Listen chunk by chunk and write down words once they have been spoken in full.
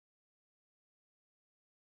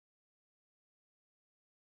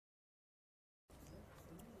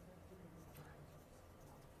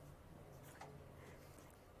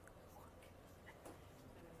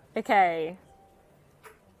Okay,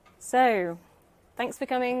 so thanks for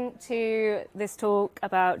coming to this talk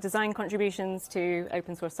about design contributions to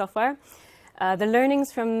open source software. The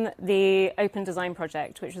learnings from the Open Design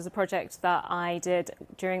project, which was a project that I did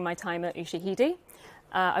during my time at Ushahidi.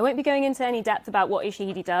 I won't be going into any depth about what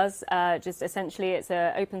Ushahidi does, just essentially it's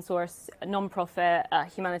an open source, non-profit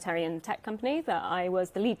humanitarian tech company that I was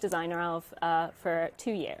the lead designer of for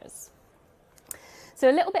 2 years. So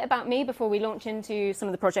a little bit about me before we launch into some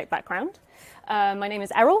of the project background. My name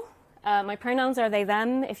is Eriol. My pronouns are they,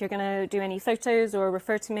 them. If you're going to do any photos or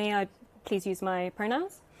refer to me, please use my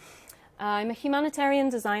pronouns. I'm a humanitarian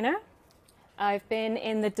designer. I've been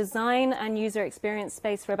in the design and user experience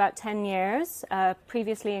space for about 10 years,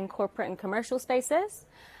 previously in corporate and commercial spaces.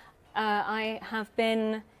 I have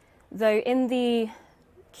been, though, in the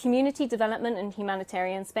community development and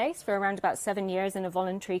humanitarian space for around about 7 years in a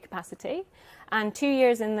voluntary capacity, and 2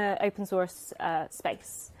 years in the open source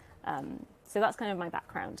space. So that's kind of my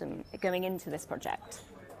background and going into this project.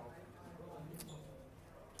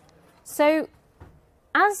 So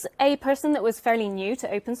as a person that was fairly new to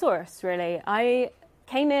open source, really, I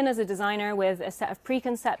came in as a designer with a set of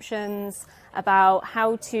preconceptions about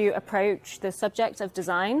how to approach the subject of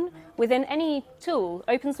design within any tool.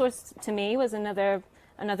 Open source, to me, was another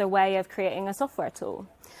way of creating a software tool.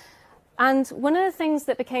 And one of the things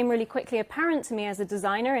that became really quickly apparent to me as a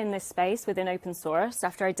designer in this space within open source,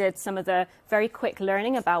 after I did some of the very quick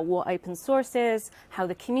learning about what open source is, how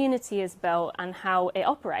the community is built, and how it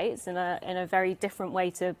operates in a very different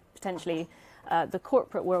way to potentially the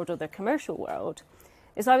corporate world or the commercial world,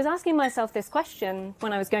 is I was asking myself this question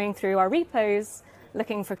when I was going through our repos,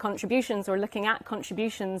 looking for contributions or looking at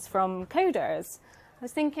contributions from coders. I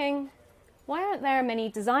was thinking, why aren't there many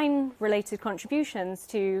design-related contributions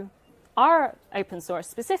to our open source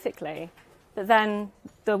specifically? But then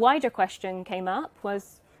the wider question came up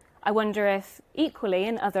was, I wonder if equally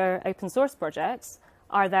in other open source projects,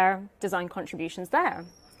 are there design contributions there?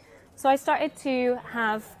 So I started to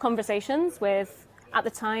have conversations with, at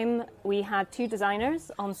the time, we had 2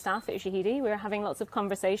 designers on staff at Ushahidi. We were having lots of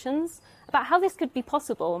conversations about how this could be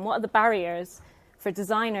possible and what are the barriers for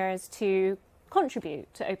designers to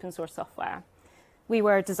contribute to open source software. We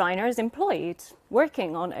were designers employed,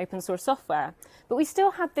 working on open source software, but we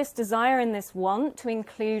still had this desire and this want to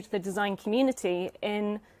include the design community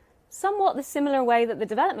in somewhat the similar way that the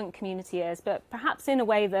development community is, but perhaps in a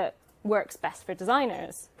way that works best for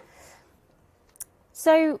designers.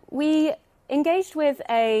 So we engaged with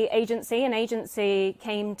an agency. An agency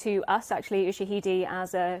came to us, actually, Ushahidi,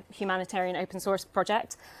 as a humanitarian open source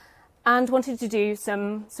project, and wanted to do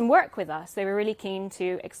some work with us. They were really keen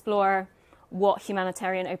to explore what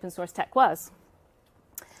humanitarian open source tech was.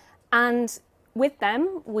 And with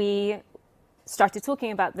them, we started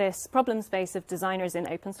talking about this problem space of designers in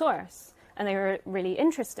open source, and they were really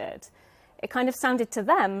interested. It kind of sounded to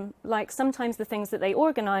them like sometimes the things that they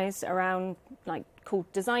organize around, like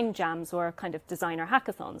called design jams or kind of designer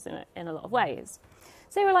hackathons in a lot of ways.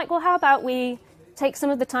 So they were like, well, how about we take some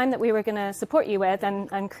of the time that we were going to support you with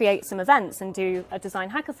and create some events and do a design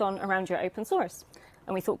hackathon around your open source.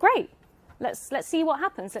 And we thought, great. Let's see what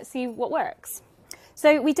happens. Let's see what works.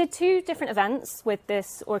 So we did 2 different events with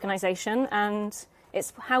this organization, and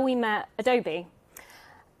it's how we met Adobe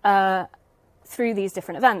through these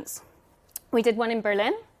different events. We did one in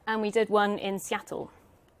Berlin, and we did one in Seattle.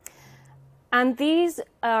 And these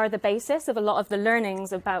are the basis of a lot of the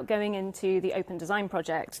learnings about going into the Open Design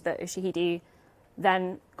project that Ushahidi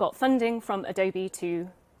then got funding from Adobe to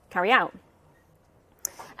carry out.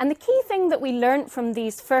 And the key thing that we learned from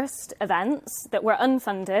these first events that were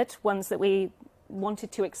unfunded, ones that we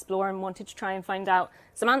wanted to explore and wanted to try and find out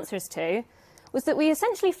some answers to, was that we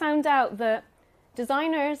essentially found out that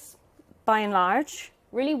designers, by and large,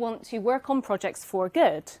 really want to work on projects for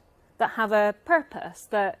good, that have a purpose,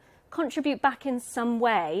 that contribute back in some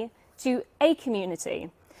way to a community.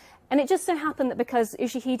 And it just so happened that because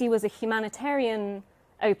Ushahidi was a humanitarian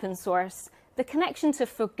open source, the connection to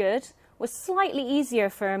for good was slightly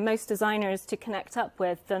easier for most designers to connect up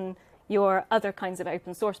with than your other kinds of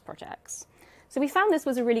open source projects. So we found this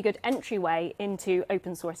was a really good entryway into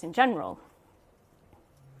open source in general.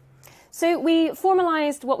 So we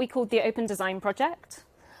formalized what we called the Open Design project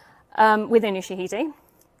within Ushahidi.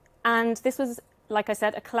 And this was, like I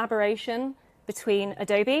said, a collaboration between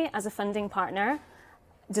Adobe as a funding partner,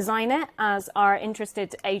 Designit as our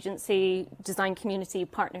interested agency design community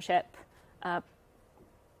partnership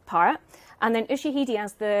part, and then Ushahidi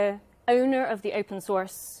as the owner of the open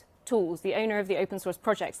source tools, the owner of the open source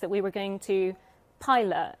projects that we were going to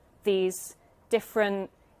pilot these different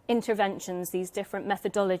interventions, these different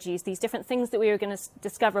methodologies, these different things that we were going to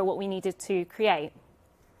discover what we needed to create.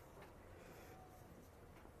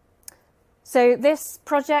 So this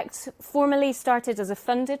project formally started as a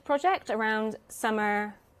funded project around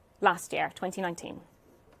summer last year, 2019.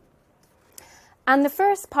 And the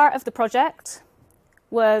first part of the project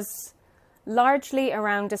was largely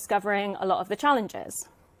around discovering a lot of the challenges.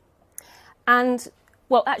 And,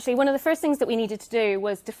 well, actually, one of the first things that we needed to do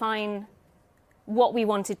was define what we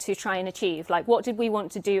wanted to try and achieve. Like, what did we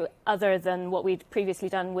want to do other than what we'd previously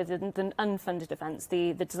done with the unfunded events,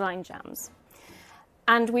 the design jams.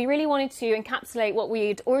 And we really wanted to encapsulate what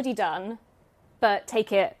we'd already done, but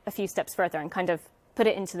take it a few steps further and kind of put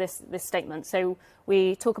it into this statement. So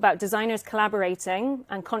we talk about designers collaborating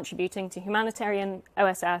and contributing to humanitarian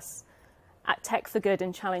OSS at Tech for Good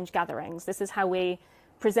and challenge gatherings. This is how we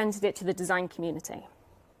presented it to the design community.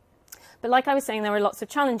 But like I was saying, there were lots of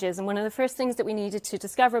challenges, and one of the first things that we needed to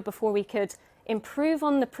discover before we could improve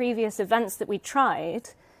on the previous events that we tried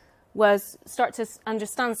was start to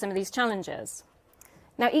understand some of these challenges.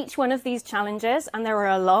 Now, each one of these challenges, and there are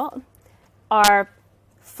a lot, are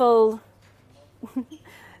full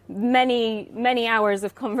many hours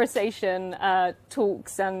of conversation,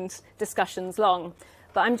 talks and discussions long.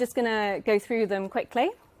 But I'm just going to go through them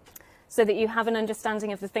quickly so that you have an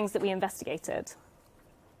understanding of the things that we investigated.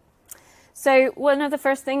 So one of the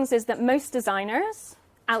first things is that most designers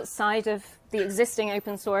outside of the existing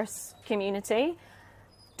open source community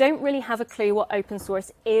don't really have a clue what open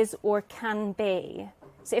source is or can be.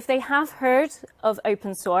 So if they have heard of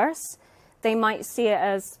open source, they might see it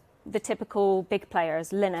as the typical big players,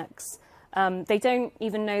 Linux. They don't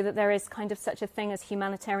even know that there is kind of such a thing as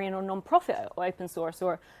humanitarian or non-profit or open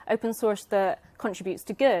source that contributes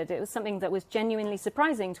to good. It was something that was genuinely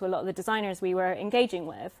surprising to a lot of the designers we were engaging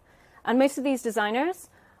with. And most of these designers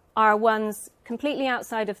are ones completely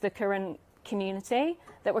outside of the current community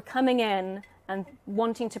that were coming in and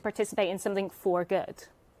wanting to participate in something for good.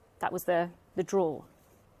 That was the draw.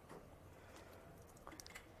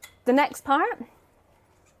 The next part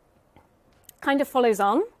kind of follows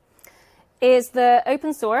on, is the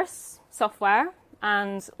open source software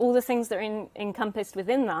and all the things that are encompassed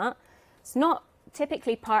within that. It's not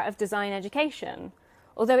typically part of design education,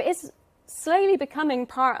 although it is slowly becoming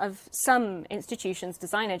part of some institutions'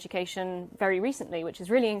 design education very recently, which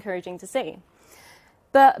is really encouraging to see.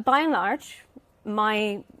 But by and large,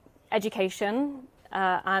 my education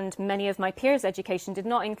and many of my peers' education did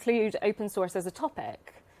not include open source as a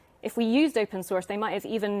topic. If we used open source, they might have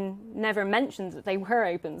even never mentioned that they were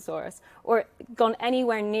open source or gone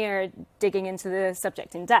anywhere near digging into the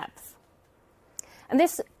subject in depth. And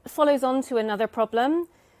this follows on to another problem,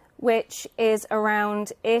 which is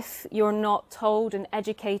around if you're not told and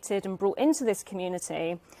educated and brought into this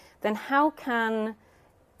community, then how can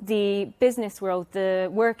the business world, the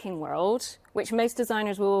working world, which most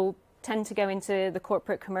designers will tend to go into the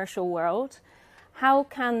corporate commercial world, how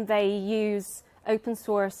can they use open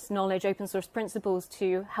source knowledge, open source principles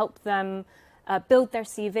to help them build their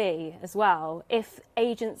CV as well? If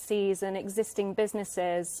agencies and existing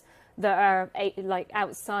businesses that are like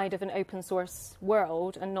outside of an open source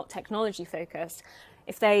world and not technology focused,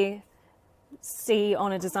 if they see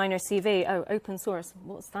on a designer CV, oh, open source,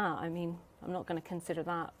 what's that? I mean, I'm not going to consider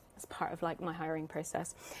that as part of like my hiring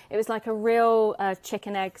process. It was like a real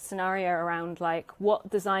chicken egg scenario around like what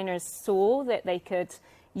designers saw that they could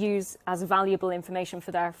use as valuable information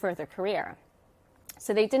for their further career.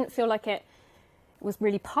 So they didn't feel like it was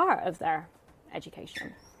really part of their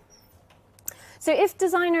education. So if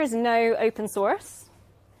designers know open source,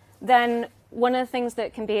 then one of the things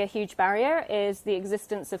that can be a huge barrier is the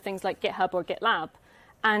existence of things like GitHub or GitLab,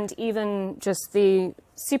 and even just the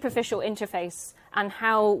superficial interface and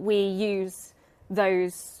how we use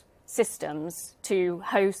those systems to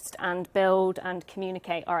host and build and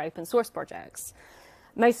communicate our open source projects.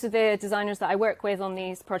 Most of the designers that I work with on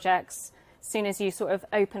these projects, as soon as you sort of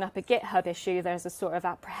open up a GitHub issue, there's a sort of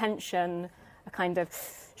apprehension, a kind of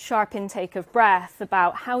sharp intake of breath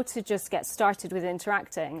about how to just get started with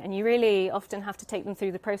interacting. And you really often have to take them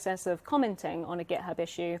through the process of commenting on a GitHub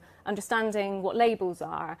issue, understanding what labels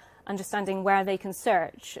are, understanding where they can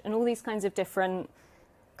search, and all these kinds of different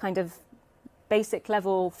kind of basic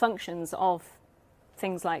level functions of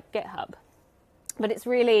things like GitHub. But it's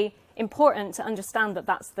really important to understand that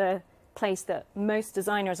that's the place that most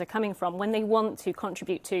designers are coming from when they want to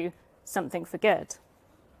contribute to something for good.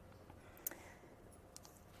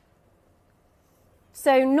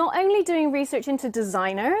 So not only doing research into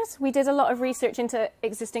designers, we did a lot of research into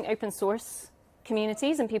existing open source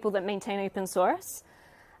communities and people that maintain open source.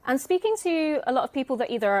 And speaking to a lot of people that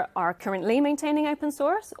either are currently maintaining open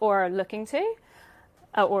source or are looking to,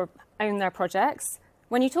 or own their projects,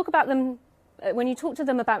 when you talk to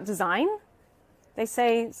them about design, they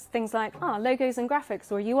say things like, logos and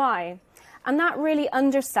graphics or UI. And that really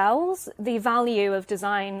undersells the value of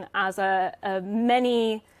design as a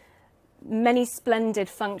many splendid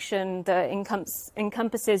function that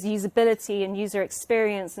encompasses usability and user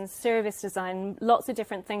experience and service design. Lots of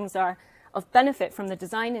different things are of benefit from the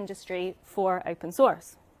design industry for open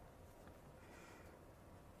source.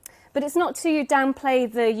 But it's not to downplay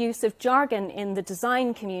the use of jargon in the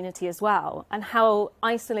design community as well, and how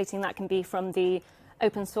isolating that can be from the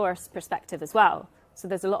open source perspective as well. So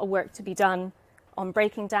there's a lot of work to be done on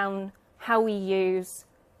breaking down how we use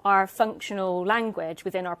our functional language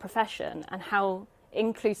within our profession and how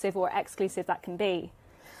inclusive or exclusive that can be.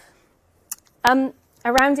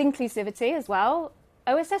 Around inclusivity as well,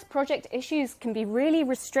 OSS project issues can be really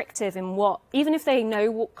restrictive in even if they know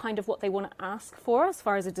what they want to ask for as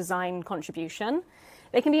far as a design contribution,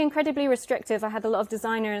 they can be incredibly restrictive. I had a lot of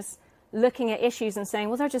designers looking at issues and saying,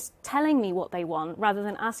 well, they're just telling me what they want rather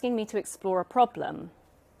than asking me to explore a problem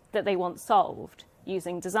that they want solved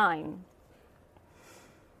using design.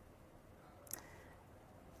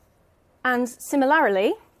 And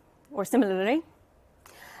similarly,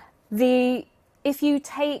 if you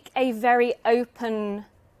take a very open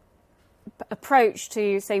approach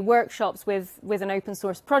to, say, workshops with an open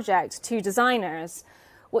source project to designers,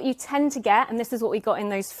 what you tend to get, and this is what we got in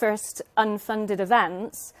those first unfunded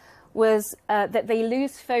events, was that they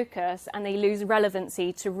lose focus and they lose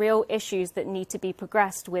relevancy to real issues that need to be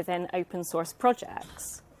progressed within open source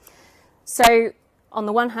projects. So on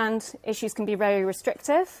the one hand, issues can be very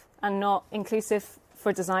restrictive and not inclusive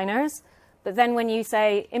for designers. But then when you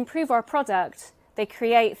say, improve our product, they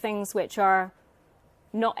create things which are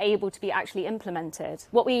not able to be actually implemented.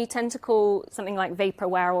 What we tend to call something like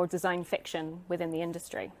vaporware or design fiction within the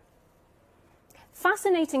industry.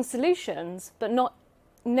 Fascinating solutions, but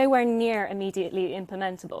nowhere near immediately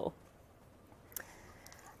implementable.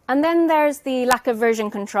 And then there's the lack of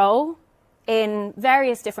version control in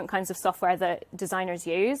various different kinds of software that designers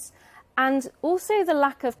use. And also the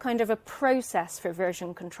lack of kind of a process for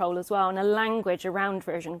version control as well, and a language around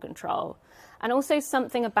version control. And also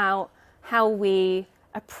something about how we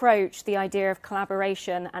approach the idea of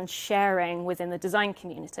collaboration and sharing within the design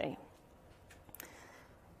community.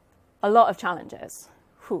 A lot of challenges.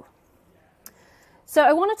 Whew. So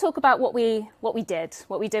I want to talk about what we did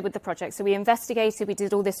with the project. So we investigated, we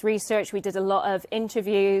did all this research, we did a lot of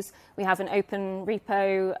interviews. We have an open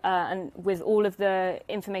repo and with all of the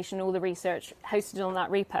information, all the research hosted on that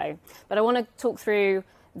repo. But I want to talk through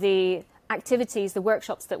the activities, the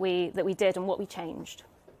workshops that we did and what we changed.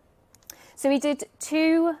 So we did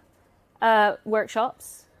two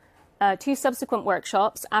workshops, two subsequent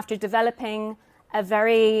workshops after developing a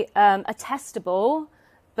very testable,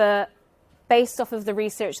 but based off of the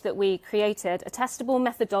research that we created, a testable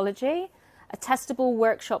methodology, a testable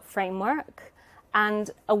workshop framework,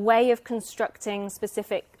 and a way of constructing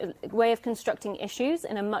issues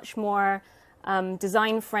in a much more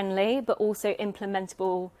design-friendly, but also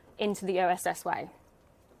implementable into the OSS way.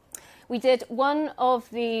 We did one of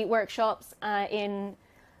the workshops in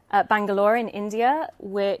Bangalore in India,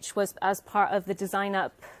 which was as part of the Design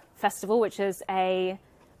Up Festival, which is a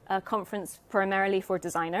conference primarily for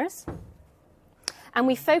designers. And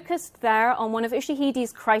we focused there on one of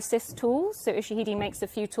Ushahidi's crisis tools. So Ushahidi makes a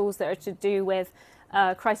few tools that are to do with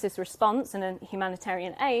crisis response and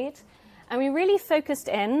humanitarian aid. And we really focused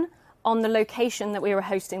in on the location that we were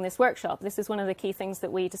hosting this workshop. This is one of the key things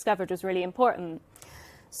that we discovered was really important.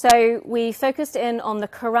 So we focused in on the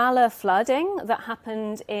Kerala flooding that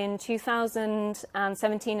happened in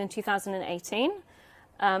 2017 and 2018.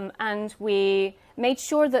 And we made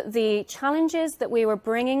sure that the challenges that we were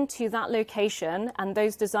bringing to that location and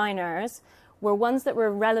those designers were ones that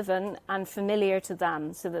were relevant and familiar to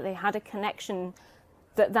them, so that they had a connection,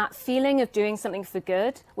 that feeling of doing something for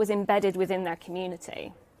good was embedded within their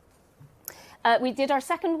community. We did our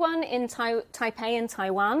second one in Taipei in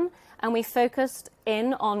Taiwan, and we focused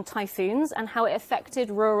in on typhoons and how it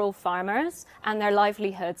affected rural farmers and their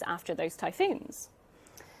livelihoods after those typhoons.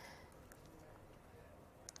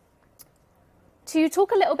 To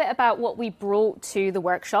talk a little bit about what we brought to the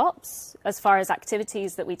workshops as far as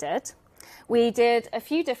activities that we did a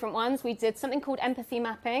few different ones. We did something called empathy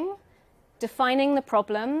mapping, defining the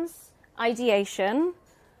problems, ideation,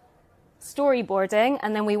 storyboarding,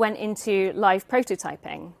 and then we went into live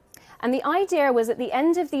prototyping. And the idea was at the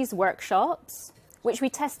end of these workshops, which we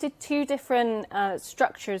tested two different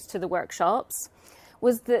structures to the workshops,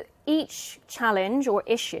 was that each challenge or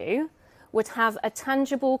issue would have a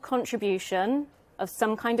tangible contribution of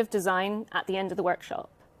some kind of design at the end of the workshop.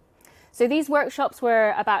 So these workshops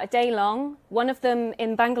were about a day long. One of them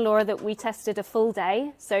in Bangalore that we tested a full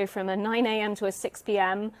day, so from a 9 a.m. to a 6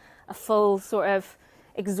 p.m., a full sort of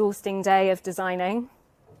exhausting day of designing.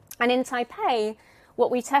 And in Taipei,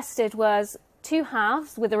 what we tested was 2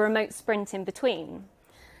 halves with a remote sprint in between.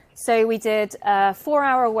 So we did a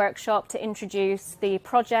 4-hour workshop to introduce the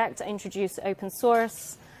project, introduce open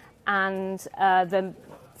source, and the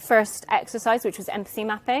first exercise, which was empathy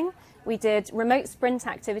mapping. We did remote sprint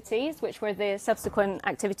activities, which were the subsequent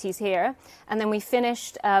activities here. And then we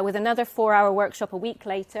finished with another 4-hour workshop a week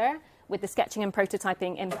later with the sketching and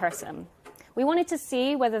prototyping in person. We wanted to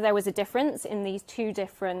see whether there was a difference in these 2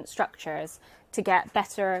 different structures to get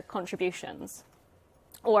better contributions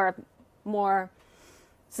or more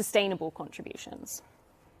sustainable contributions.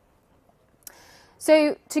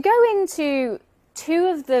 So to go into 2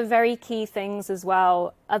 of the very key things as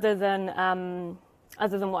well, other than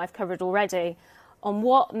what I've covered already, on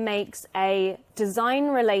what makes a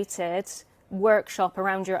design-related workshop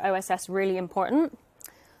around your OSS really important,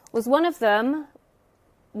 was one of them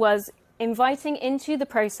was inviting into the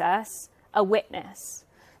process a witness.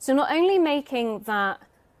 So not only making that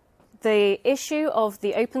the issue of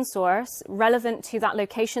the open source relevant to that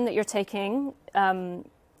location that you're taking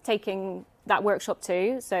that workshop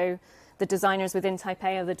to, so the designers within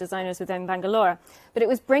Taipei or the designers within Bangalore, but it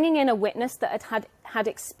was bringing in a witness that had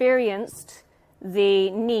experienced the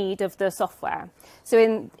need of the software.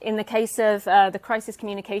 So in the case of the crisis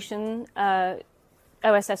communication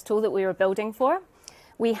OSS tool that we were building for,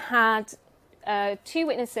 we had 2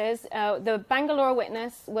 witnesses. The Bangalore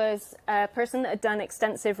witness was a person that had done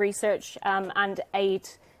extensive research and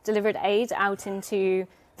delivered aid out into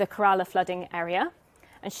the Kerala flooding area.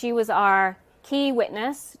 And she was our key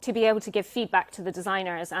witness to be able to give feedback to the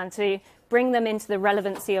designers and to bring them into the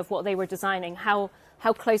relevancy of what they were designing. How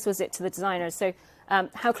close was it to the designers? So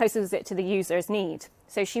how close was it to the user's need?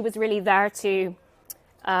 So she was really there to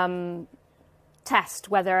test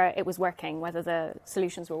whether it was working, whether the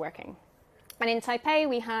solutions were working. And in Taipei,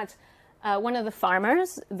 we had one of the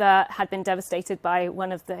farmers that had been devastated by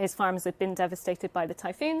his farms had been devastated by the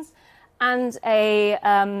typhoons, and a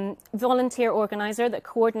volunteer organizer that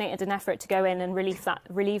coordinated an effort to go in and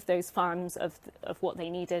relieve those farms of what they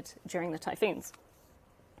needed during the typhoons.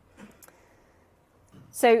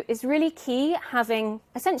 So it's really key having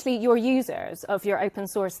essentially your users of your open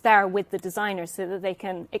source there with the designers so that they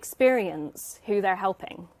can experience who they're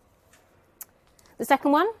helping. The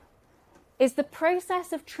second one is the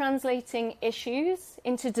process of translating issues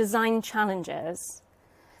into design challenges.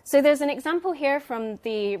 So there's an example here from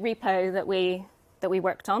the repo that we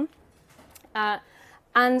worked on.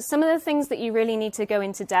 And some of the things that you really need to go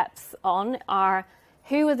into depth on are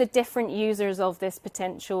who are the different users of this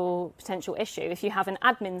potential issue. If you have an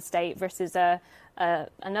admin state versus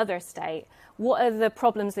another state, what are the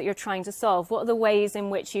problems that you're trying to solve? What are the ways in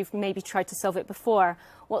which you've maybe tried to solve it before?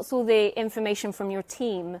 What's all the information from your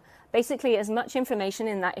team? Basically, as much information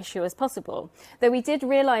in that issue as possible. Though we did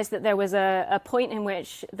realize that there was a point in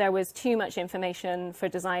which there was too much information for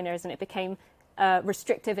designers and it became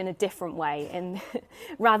restrictive in a different way.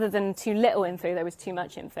 Rather than too little info, there was too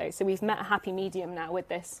much info. So we've met a happy medium now with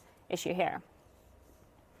this issue here.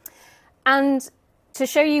 And to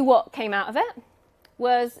show you what came out of it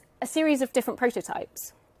was a series of different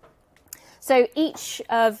prototypes. So each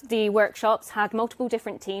of the workshops had multiple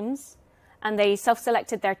different teams, and they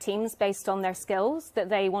self-selected their teams based on their skills that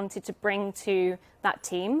they wanted to bring to that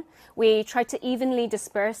team. We tried to evenly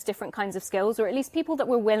disperse different kinds of skills, or at least people that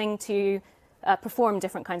were willing to perform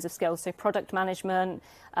different kinds of skills. So product management,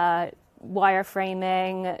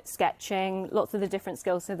 wireframing, sketching, lots of the different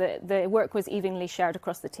skills, so that the work was evenly shared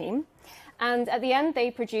across the team. And at the end, they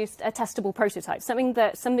produced a testable prototype, something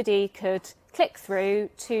that somebody could click through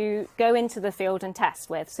to go into the field and test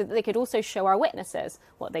with, so that they could also show our witnesses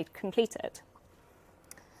what they'd completed.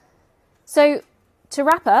 So to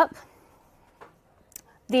wrap up,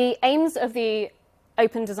 the aims of the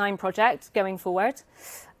Open Design project going forward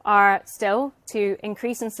are still to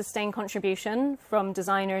increase and sustain contribution from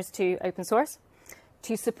designers to open source,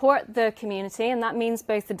 to support the community, and that means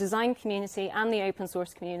both the design community and the open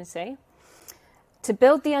source community, to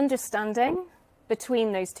build the understanding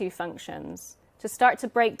between those 2 functions, to start to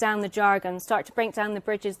break down the jargon, start to break down the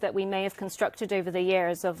bridges that we may have constructed over the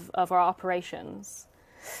years of our operations,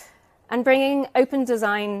 and bringing open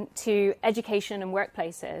design to education and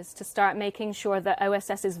workplaces to start making sure that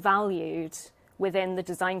OSS is valued within the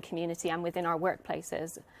design community and within our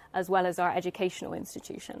workplaces, as well as our educational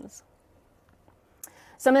institutions.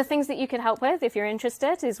 Some of the things that you could help with, if you're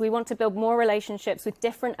interested, is we want to build more relationships with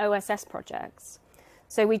different OSS projects.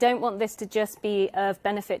 So we don't want this to just be of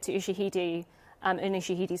benefit to Ushahidi and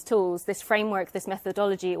Ushahidi's tools. This framework, this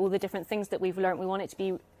methodology, all the different things that we've learned, we want it to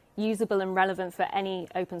be usable and relevant for any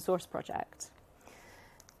open source project.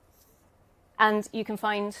 And you can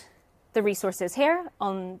find the resources here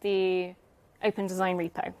on the Open Design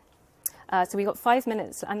repo. So we've got 5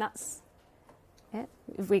 minutes, and that's it.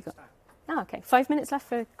 Have we got? Oh, okay. 5 minutes left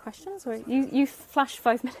for questions, or you flash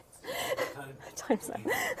 5 minutes. Time's up.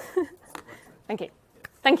 Thank you.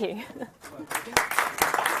 Thank you.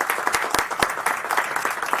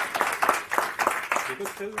 We could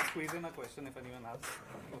still squeeze in a question if anyone has.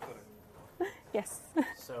 Go for it. Yes.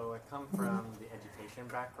 So I come from the education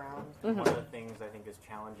background. One of the things I think is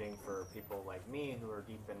challenging for people like me who are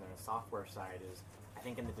deep in the software side is, I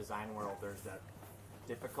think in the design world there's that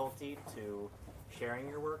difficulty to sharing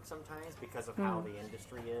your work sometimes because of how the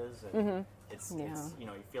industry is, and it's you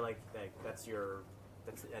know, you feel like that's your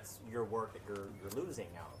work that you're losing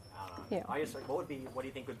out on. Yeah. I just like, what do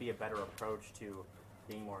you think would be a better approach to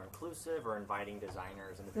being more inclusive or inviting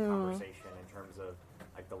designers into the conversation in terms of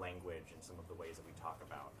like the language and some of the ways that we talk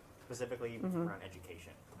about, specifically around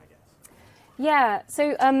education, I guess? Yeah,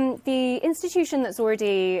 so the institution that's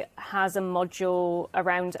already has a module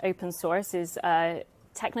around open source is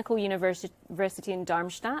Technical University in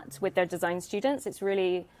Darmstadt with their design students. It's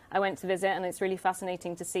really, I went to visit, and it's really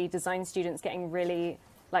fascinating to see design students getting really,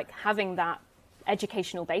 like, having that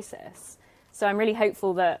educational basis. So I'm really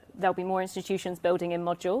hopeful that there'll be more institutions building in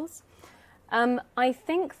modules. I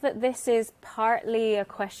think that this is partly a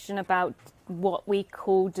question about what we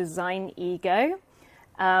call design ego.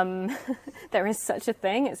 There is such a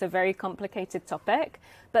thing. It's a very complicated topic,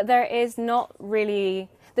 but there is not really,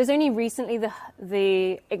 there's only recently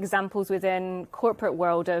the examples within corporate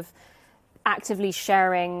world of actively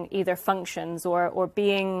sharing either functions or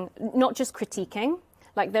being, not just critiquing.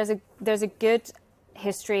 Like there's a good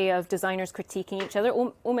history of designers critiquing each other,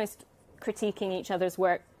 almost critiquing each other's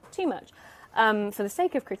work too much for the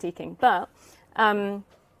sake of critiquing. But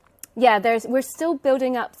yeah, we're still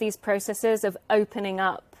building up these processes of opening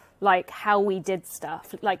up like how we did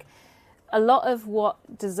stuff. Like a lot of what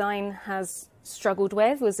design has struggled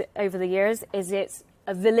with was over the years is its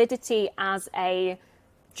a validity as a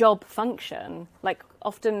job function. Like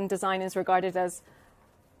often design is regarded as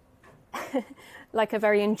like a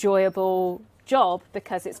very enjoyable job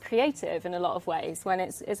because it's creative in a lot of ways, when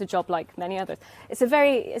it's a job like many others. It's a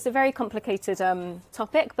very complicated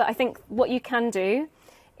topic, but I think what you can do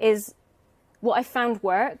is, what I found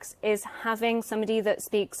works is having somebody that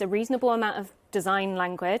speaks a reasonable amount of design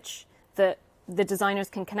language that the designers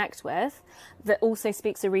can connect with, that also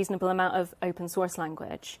speaks a reasonable amount of open source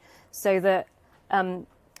language. So that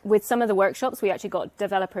with some of the workshops, we actually got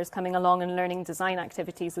developers coming along and learning design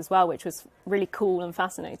activities as well, which was really cool and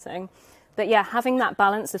fascinating. But yeah, having that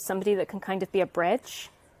balance of somebody that can kind of be a bridge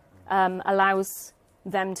allows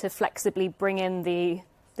them to flexibly bring in the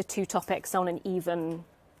two topics on an even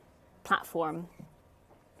platform.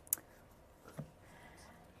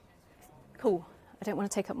 Cool. I don't want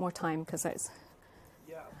to take up more time because it's...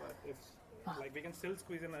 Yeah, but if like we can still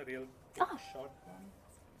squeeze in a real short one.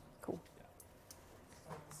 Cool.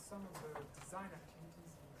 Yeah. Some of the design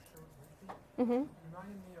activities you showed briefly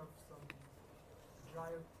remind me of some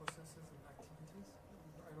agile processes and activities.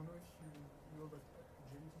 I don't know if you know, but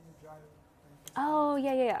agile. Oh,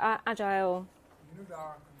 yeah. Agile. You know, there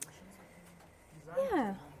are conditions in design.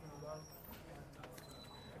 Yeah.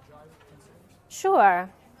 Agile principles. Sure.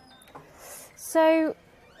 So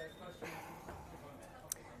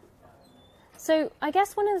I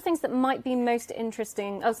guess one of the things that might be most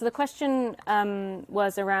interesting, so the question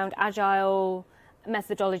was around agile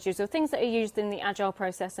methodologies or things that are used in the agile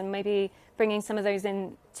process, and maybe bringing some of those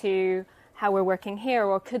into how we're working here,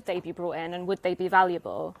 or could they be brought in and would they be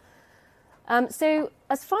valuable? So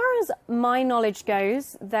as far as my knowledge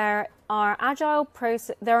goes, there are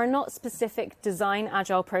not specific design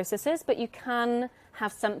agile processes, but you can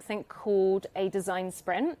have something called a design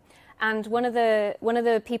sprint. And one of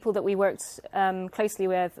the people that we worked closely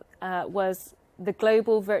with was the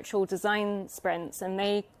Global Virtual Design Sprints, and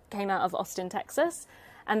they came out of Austin, Texas,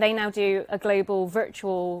 and they now do a global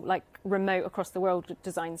virtual, like remote across the world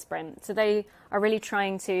design sprint. So they are really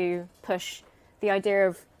trying to push the idea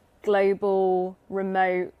of global,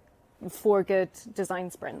 remote, for good design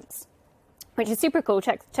sprints, which is super cool.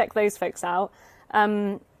 Check those folks out.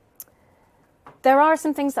 There are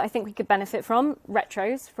some things that I think we could benefit from.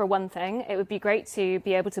 Retros, for one thing. It would be great to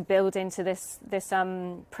be able to build into this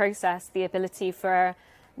process the ability for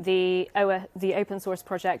the open source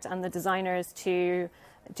project and the designers to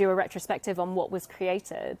do a retrospective on what was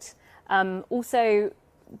created. Also,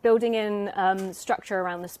 building in structure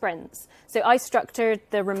around the sprints. So I structured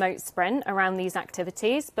the remote sprint around these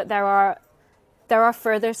activities, but there are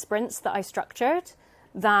further sprints that I structured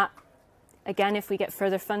that, again, if we get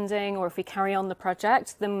further funding or if we carry on the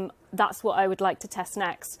project, then that's what I would like to test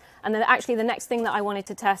next. And then actually the next thing that I wanted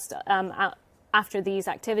to test after these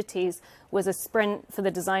activities was a sprint for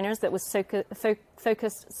the designers that was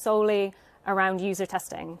focused solely around user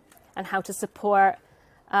testing and how to support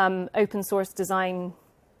open source design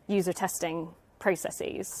user testing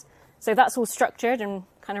processes. So that's all structured and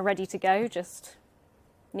kind of ready to go, just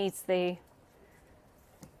needs the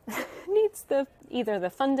either the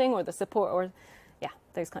funding or the support or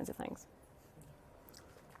those kinds of things.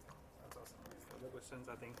 That's awesome. Other questions,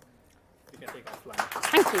 I think we can take offline.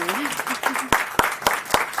 Thank you.